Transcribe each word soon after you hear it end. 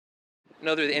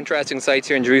Another of the interesting sites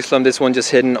here in Jerusalem, this one just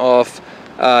hidden off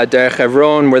Derech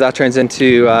Hebron, where that turns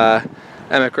into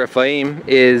Emek Rephaim,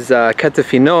 is Ketef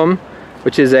Hinnom,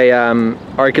 which is a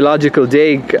archaeological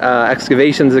dig,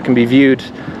 excavations that can be viewed,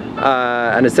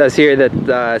 and it says here that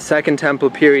the Second Temple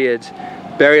period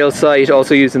burial site,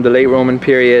 also used in the late Roman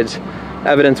period.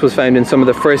 Evidence was found in some of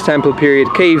the First Temple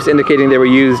period caves, indicating they were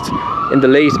used in the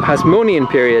late Hasmonean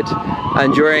period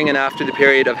and during and after the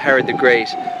period of Herod the Great.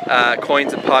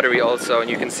 Coins and pottery also, and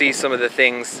you can see some of the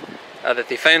things that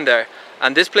they found there.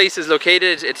 And this place is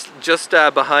located, it's just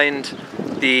behind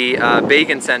the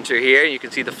Begin Center here. You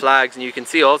can see the flags, and you can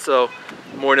see also,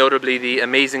 more notably, the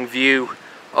amazing view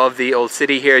of the old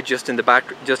city here just in the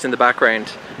background.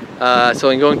 So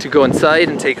I'm going to go inside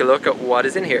and take a look at what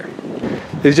is in here.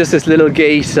 There's just this little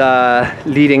gate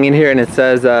leading in here, and it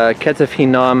says Ketef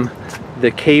Hinnom,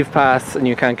 the cave pass, and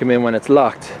you can't come in when it's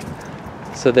locked.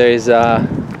 So there's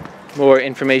more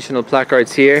informational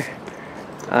placards here,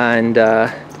 and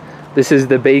this is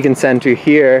the Begin Center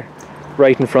here,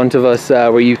 right in front of us,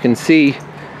 where you can see,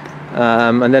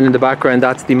 and then in the background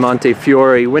that's the Monte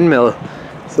Fiore windmill.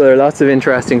 So there are lots of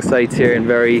interesting sites here in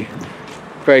very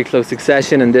close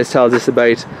succession, and this tells us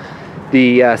about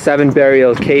the 7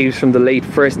 burial caves from the late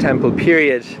First Temple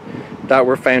period that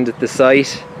were found at the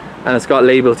site, and it's got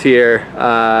labeled here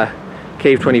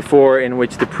Cave 24, in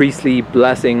which the priestly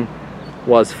blessing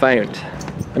was found.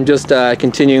 I'm just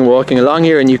continuing walking along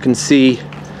here, and you can see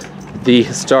the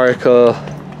historical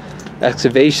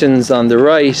excavations on the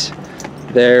right.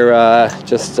 They're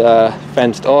just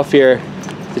fenced off here,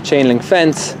 the chain link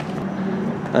fence,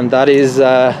 and that is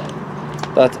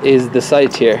the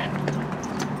site here.